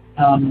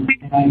 and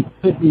I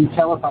couldn't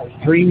tell if I was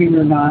dreaming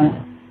or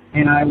not,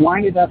 and I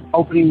winded up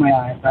opening my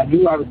eyes. I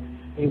knew I was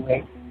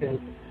awake because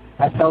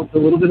I felt a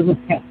little bit of a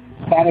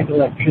static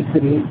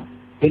electricity,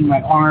 in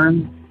my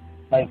arm,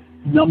 like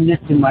numbness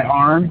in my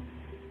arm,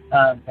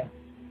 that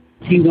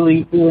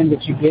tingling feeling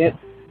that you get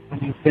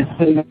when you've been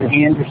sitting on your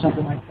hand or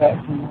something like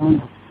that.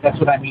 That's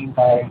what I mean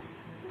by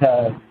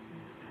the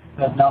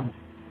numbness.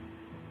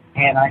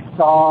 And I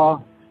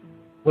saw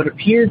what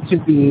appeared to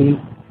be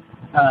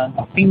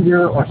a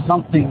finger or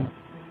something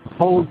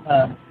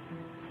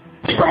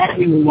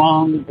tracking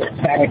along the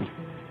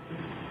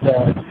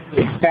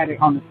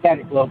static on the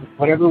static globe.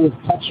 Whatever was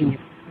touching it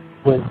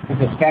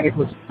the static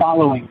was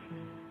following.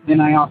 Then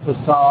I also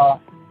saw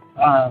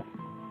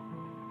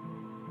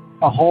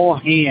a whole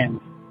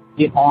hand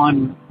go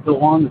on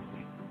the thing,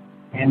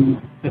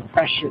 and the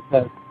pressure,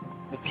 the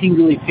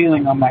tingly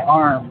feeling on my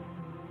arm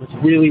was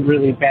really,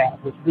 really bad.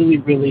 Was really,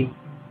 really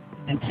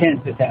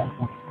intense at that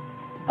point.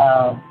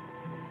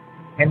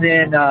 And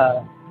then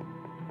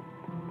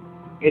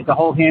the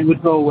whole hand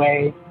would go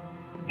away,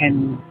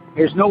 and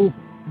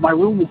my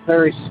room was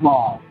very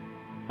small,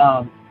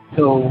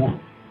 so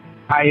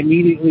I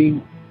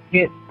immediately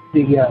hit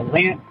the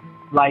lamp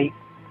light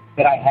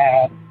that I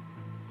had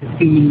to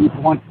see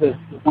what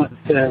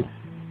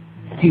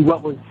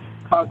was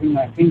causing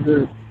my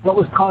finger, what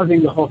was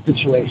causing the whole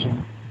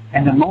situation.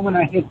 And the moment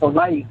I hit the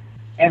light,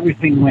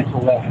 everything went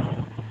away.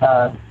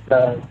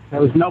 There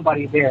was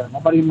nobody there,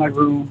 nobody in my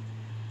room.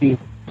 The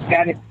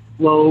static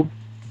globe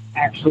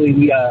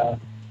actually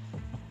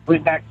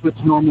went back to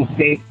its normal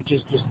state, which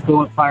is just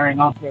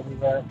firing off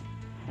everywhere.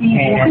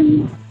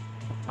 And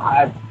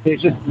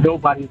there's just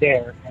nobody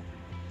there.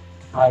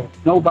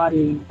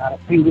 Nobody, not a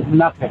single,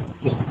 nothing,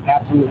 just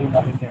absolutely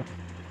nothing there.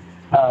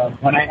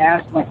 When I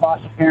asked my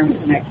foster parents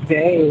the next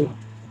day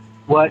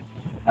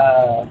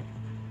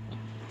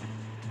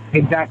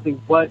exactly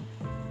what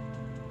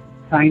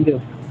kind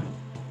of,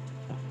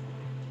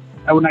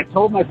 when I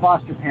told my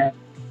foster parents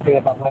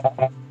about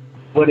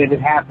what had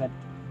happened,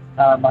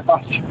 my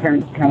foster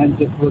parents kind of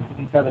just looked at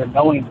each other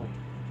knowingly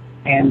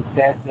and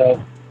said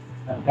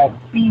that's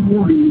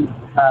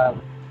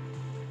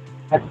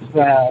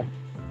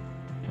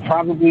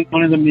probably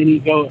one of the many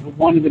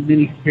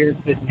spirits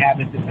that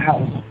inhabit this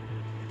house.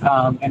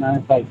 And I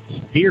was like,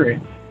 spirit?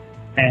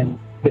 And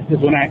this is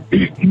when I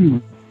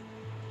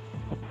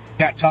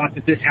got taught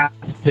that this house,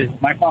 because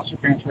my foster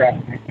parents were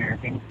African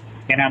American,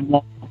 and I'm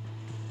one.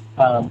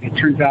 It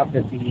turns out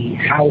that the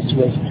house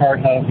was part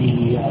of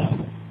the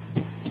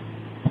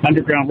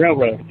Underground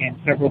Railroad, and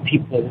several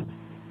people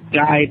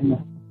died.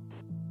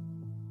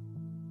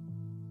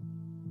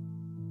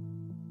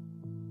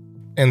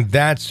 And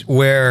that's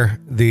where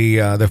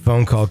the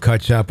phone call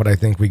cuts out, but I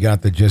think we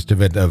got the gist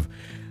of it, of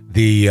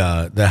the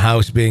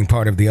house being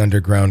part of the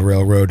Underground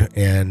Railroad.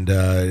 And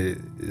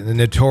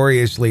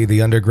notoriously,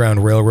 the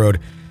Underground Railroad,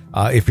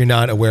 if you're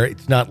not aware,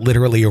 it's not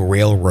literally a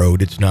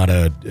railroad. It's not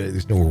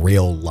there's no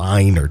rail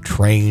line or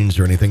trains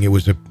or anything. It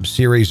was a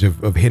series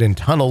of hidden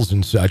tunnels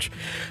and such,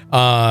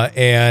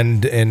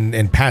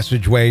 and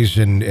passageways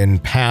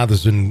and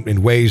paths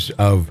and ways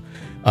of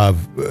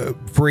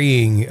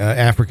freeing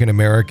African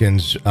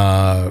Americans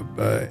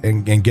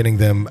and getting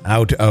them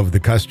out of the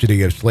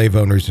custody of slave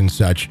owners and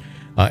such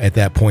at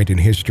that point in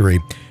history.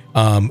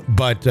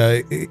 But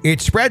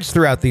it spreads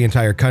throughout the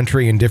entire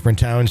country, and different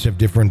towns have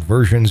different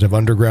versions of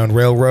Underground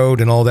Railroad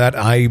and all that.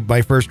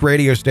 My first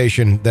radio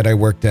station that I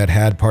worked at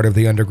had part of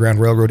the Underground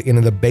Railroad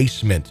in the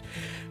basement,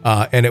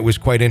 and it was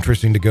quite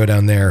interesting to go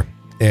down there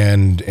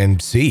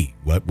and see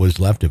what was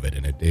left of it.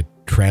 And it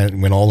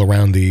went all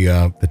around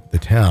the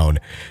town,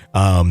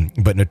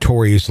 but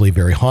notoriously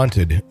very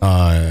haunted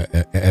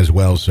as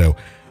well. So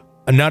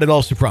I'm not at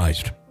all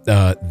surprised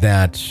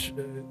that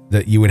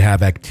you would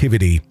have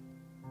activity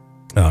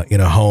in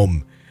a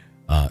home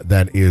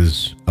that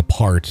is a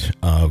part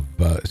of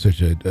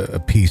such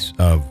a piece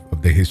of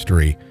the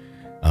history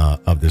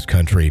of this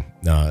country.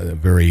 A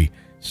very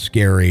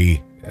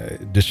scary,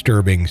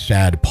 disturbing,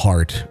 sad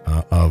part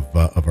of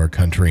our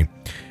country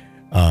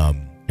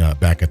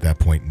back at that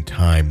point in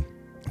time.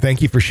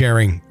 Thank you for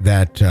sharing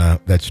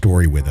that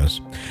story with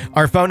us.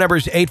 Our phone number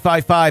is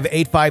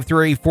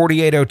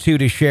 855-853-4802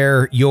 to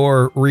share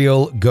your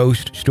real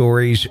ghost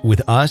stories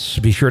with us.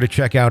 Be sure to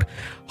check out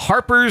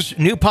Harper's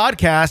new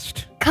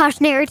podcast,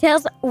 Cautionary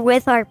Tales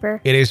with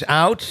Harper. It is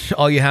out.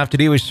 All you have to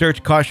do is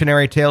search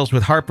Cautionary Tales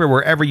with Harper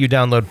wherever you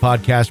download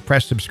podcasts.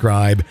 Press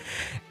subscribe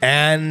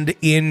and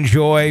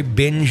enjoy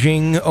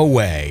binging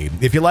away.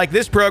 If you like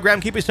this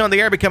program, keep us on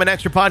the air, become an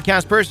extra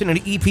podcast person, an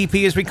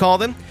EPP as we call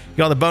them.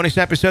 Get all the bonus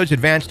episodes,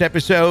 advanced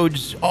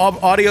episodes,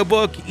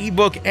 audiobook,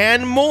 ebook,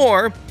 and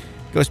more.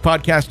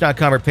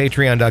 Ghostpodcast.com or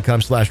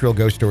patreon.com/Real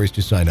Ghost Stories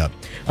to sign up.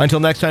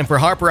 Until next time, for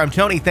Harper, I'm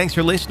Tony. Thanks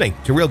for listening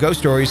to Real Ghost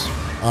Stories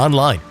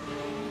Online.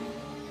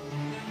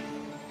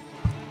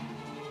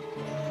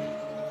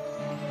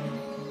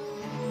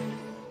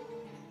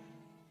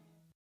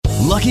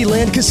 Lucky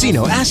Land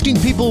Casino, asking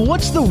people,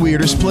 what's the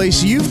weirdest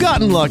place you've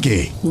gotten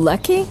lucky?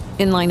 Lucky?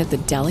 In line at the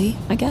deli,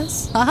 I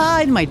guess?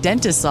 Aha, in my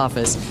dentist's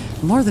office.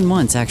 More than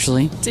once,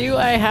 actually. Do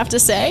I have to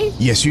say?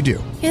 Yes, you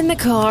do. In the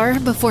car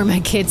before my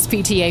kids'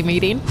 PTA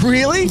meeting.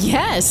 Really?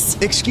 Yes.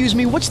 Excuse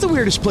me, what's the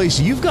weirdest place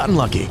you've gotten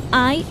lucky?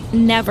 I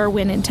never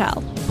win and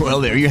tell.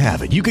 Well, there you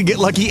have it. You can get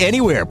lucky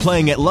anywhere,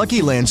 playing at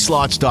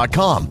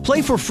LuckyLandSlots.com.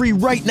 Play for free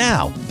right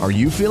now. Are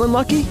you feeling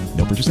lucky?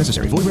 No purchase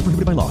necessary. Void where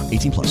prohibited by law.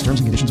 18 plus. Terms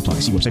and conditions apply.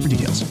 See website for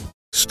details.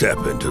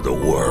 Step into the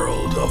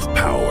world of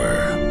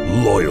power,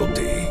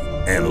 loyalty,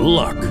 and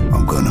luck.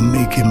 I'm gonna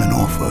make him an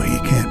offer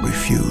he can't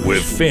refuse.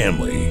 With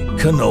family,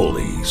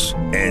 cannolis,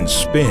 and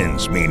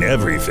spins mean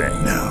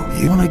everything. Now,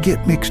 you wanna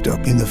get mixed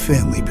up in the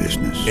family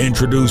business.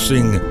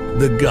 Introducing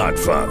The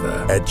Godfather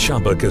at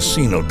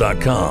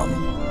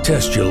ChumbaCasino.com.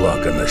 Test your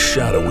luck in the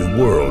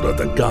shadowy world of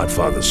The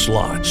Godfather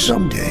slot.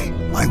 Someday,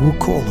 I will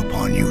call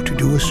upon you to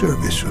do a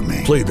service for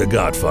me. Play The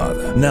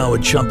Godfather, now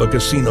at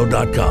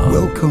ChumbaCasino.com.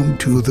 Welcome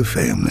to the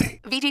family.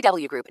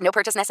 VGW Group. No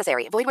purchase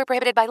necessary. Void where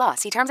prohibited by law.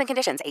 See terms and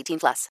conditions.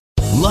 18 plus.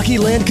 Lucky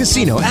Land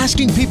Casino,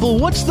 asking people,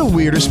 what's the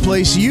weirdest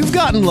place you've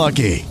gotten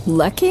lucky?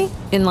 Lucky?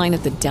 In line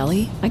at the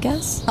deli, I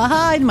guess?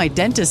 Aha, in my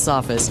dentist's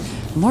office.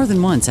 More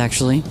than once,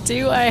 actually.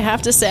 Do I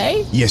have to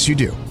say? Yes, you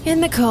do. In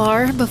the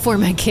car before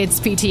my kids'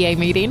 PTA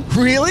meeting.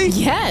 Really?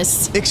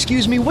 Yes.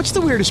 Excuse me, what's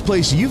the weirdest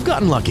place you've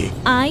gotten lucky?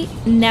 I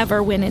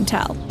never win and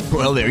tell.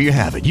 Well, there you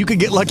have it. You can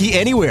get lucky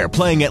anywhere,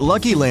 playing at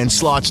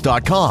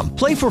LuckyLandSlots.com.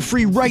 Play for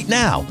free right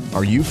now.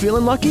 Are you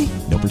feeling lucky?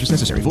 No purchase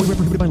necessary. Void where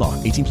prohibited by law.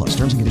 18 plus.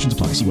 Terms and conditions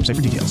apply. See website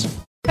for details.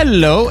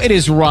 Hello, it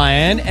is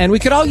Ryan, and we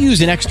could all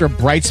use an extra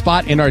bright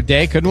spot in our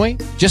day, couldn't we?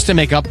 Just to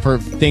make up for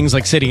things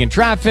like sitting in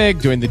traffic,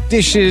 doing the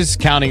dishes,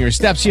 counting your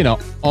steps, you know,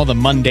 all the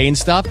mundane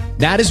stuff.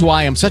 That is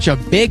why I'm such a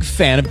big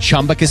fan of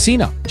Chumba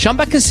Casino.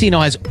 Chumba Casino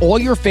has all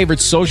your favorite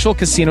social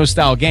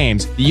casino-style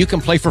games that you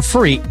can play for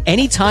free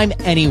anytime,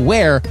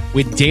 anywhere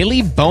with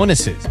daily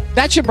bonuses.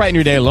 That should brighten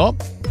your day a little.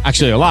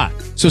 Actually, a lot.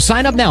 So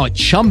sign up now at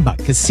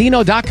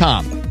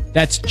ChumbaCasino.com.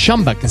 That's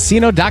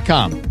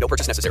ChumbaCasino.com. No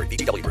purchase necessary.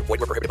 VGW Group.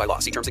 Void where prohibited by law.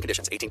 See terms and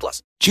conditions. 18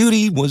 plus.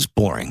 Judy was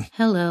boring.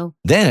 Hello.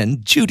 Then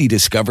Judy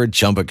discovered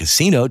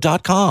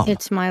ChumbaCasino.com.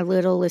 It's my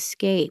little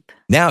escape.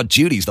 Now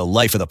Judy's the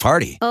life of the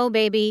party. Oh,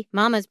 baby,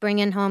 mama's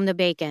bringing home the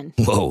bacon.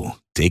 Whoa,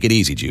 take it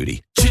easy,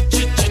 Judy.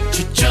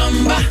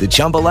 The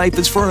Chumba life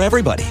is for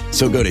everybody.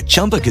 So go to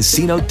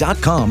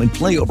ChumbaCasino.com and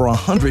play over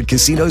 100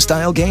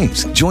 casino-style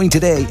games. Join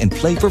today and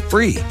play for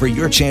free for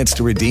your chance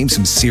to redeem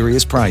some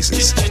serious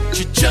prizes.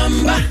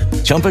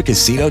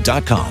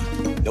 ChumbaCasino.com.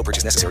 No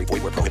purchase necessary.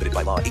 Void where prohibited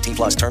by law. 18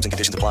 plus. Terms and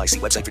conditions apply. See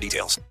website for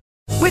details.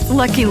 With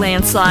Lucky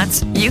Land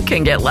Slots, you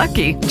can get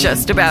lucky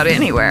just about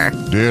anywhere.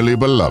 Dearly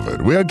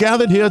beloved, we are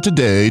gathered here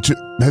today to...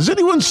 Has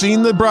anyone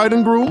seen the bride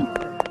and groom?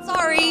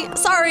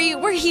 Sorry,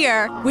 we're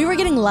here. We were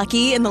getting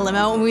lucky in the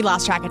limo and we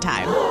lost track of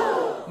time.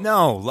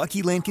 No,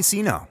 Lucky Land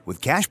Casino,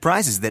 with cash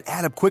prizes that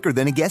add up quicker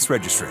than a guest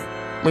registry.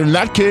 In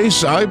that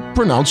case, I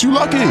pronounce you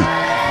lucky.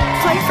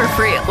 Play for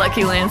free at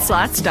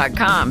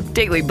LuckyLandSlots.com.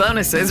 Daily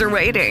bonuses are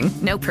waiting.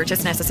 No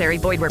purchase necessary.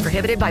 Void where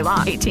prohibited by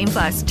law. 18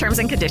 plus. Terms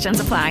and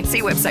conditions apply.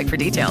 See website for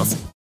details.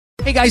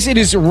 Hey guys, it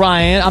is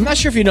Ryan. I'm not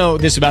sure if you know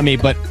this about me,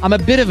 but I'm a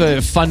bit of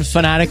a fun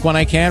fanatic when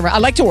I can. I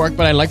like to work,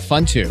 but I like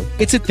fun too.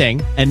 It's a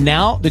thing. And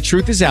now the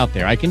truth is out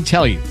there. I can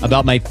tell you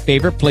about my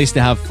favorite place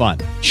to have fun.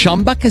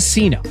 Chumba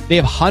Casino. They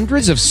have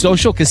hundreds of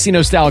social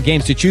casino style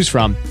games to choose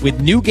from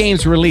with new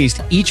games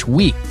released each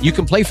week. You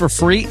can play for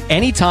free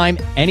anytime,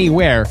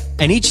 anywhere.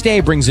 And each day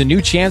brings a new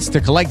chance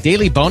to collect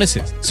daily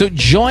bonuses. So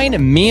join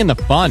me in the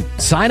fun.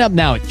 Sign up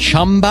now at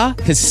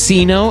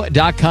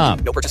ChumbaCasino.com.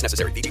 No purchase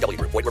necessary. VGW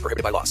Group. Void where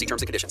prohibited by law. See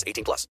terms and conditions.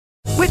 18 plus.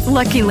 With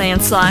Lucky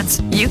Land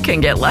Slots, you can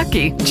get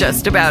lucky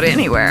just about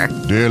anywhere.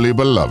 Dearly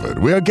beloved,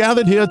 we are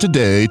gathered here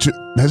today to...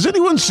 Has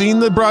anyone seen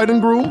the bride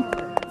and groom?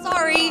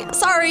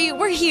 Sorry,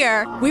 we're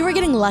here. We were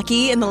getting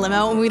lucky in the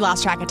limo and we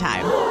lost track of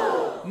time.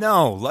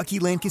 No, Lucky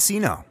Land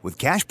Casino, with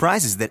cash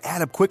prizes that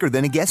add up quicker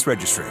than a guest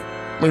registry.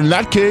 In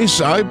that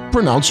case, I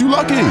pronounce you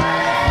lucky.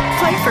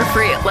 Play for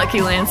free at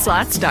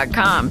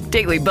LuckyLandSlots.com.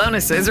 Daily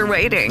bonuses are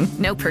waiting.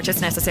 No purchase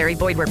necessary.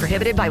 Void where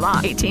prohibited by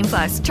law. 18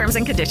 plus. Terms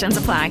and conditions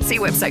apply. See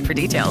website for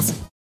details.